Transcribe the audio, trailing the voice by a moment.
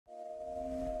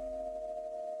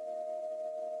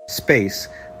Space,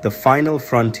 the final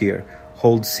frontier,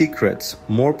 holds secrets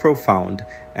more profound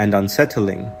and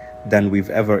unsettling than we've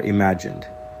ever imagined.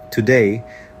 Today,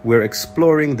 we're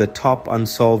exploring the top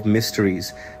unsolved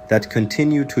mysteries that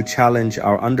continue to challenge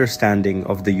our understanding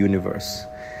of the universe.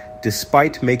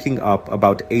 Despite making up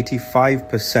about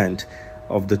 85%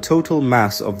 of the total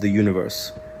mass of the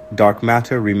universe, dark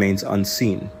matter remains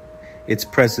unseen. Its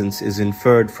presence is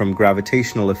inferred from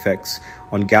gravitational effects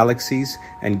on galaxies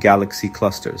and galaxy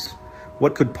clusters.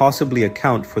 What could possibly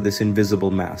account for this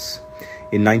invisible mass?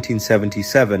 In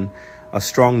 1977, a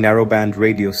strong narrowband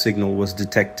radio signal was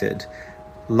detected,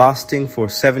 lasting for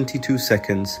 72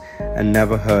 seconds and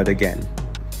never heard again.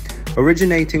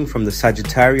 Originating from the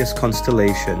Sagittarius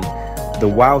constellation,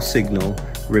 the WOW signal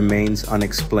remains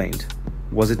unexplained.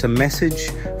 Was it a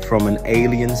message from an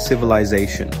alien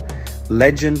civilization?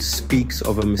 Legend speaks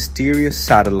of a mysterious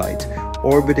satellite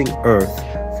orbiting Earth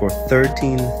for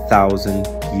 13,000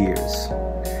 years.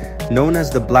 Known as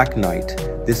the Black Knight,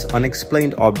 this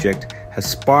unexplained object has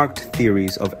sparked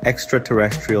theories of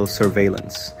extraterrestrial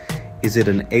surveillance. Is it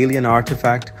an alien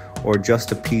artifact or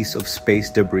just a piece of space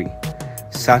debris?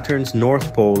 Saturn's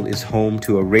North Pole is home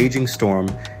to a raging storm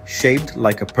shaped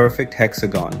like a perfect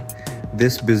hexagon.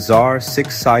 This bizarre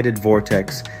six-sided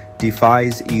vortex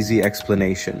defies easy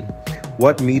explanation.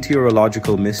 What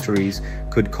meteorological mysteries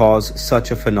could cause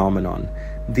such a phenomenon?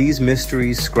 These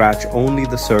mysteries scratch only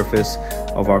the surface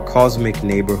of our cosmic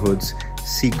neighborhood's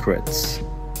secrets.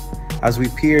 As we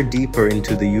peer deeper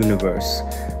into the universe,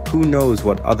 who knows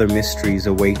what other mysteries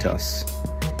await us?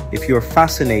 If you're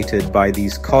fascinated by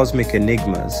these cosmic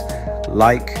enigmas,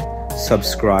 like,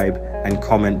 subscribe, and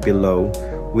comment below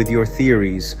with your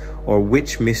theories or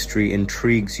which mystery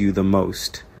intrigues you the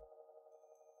most.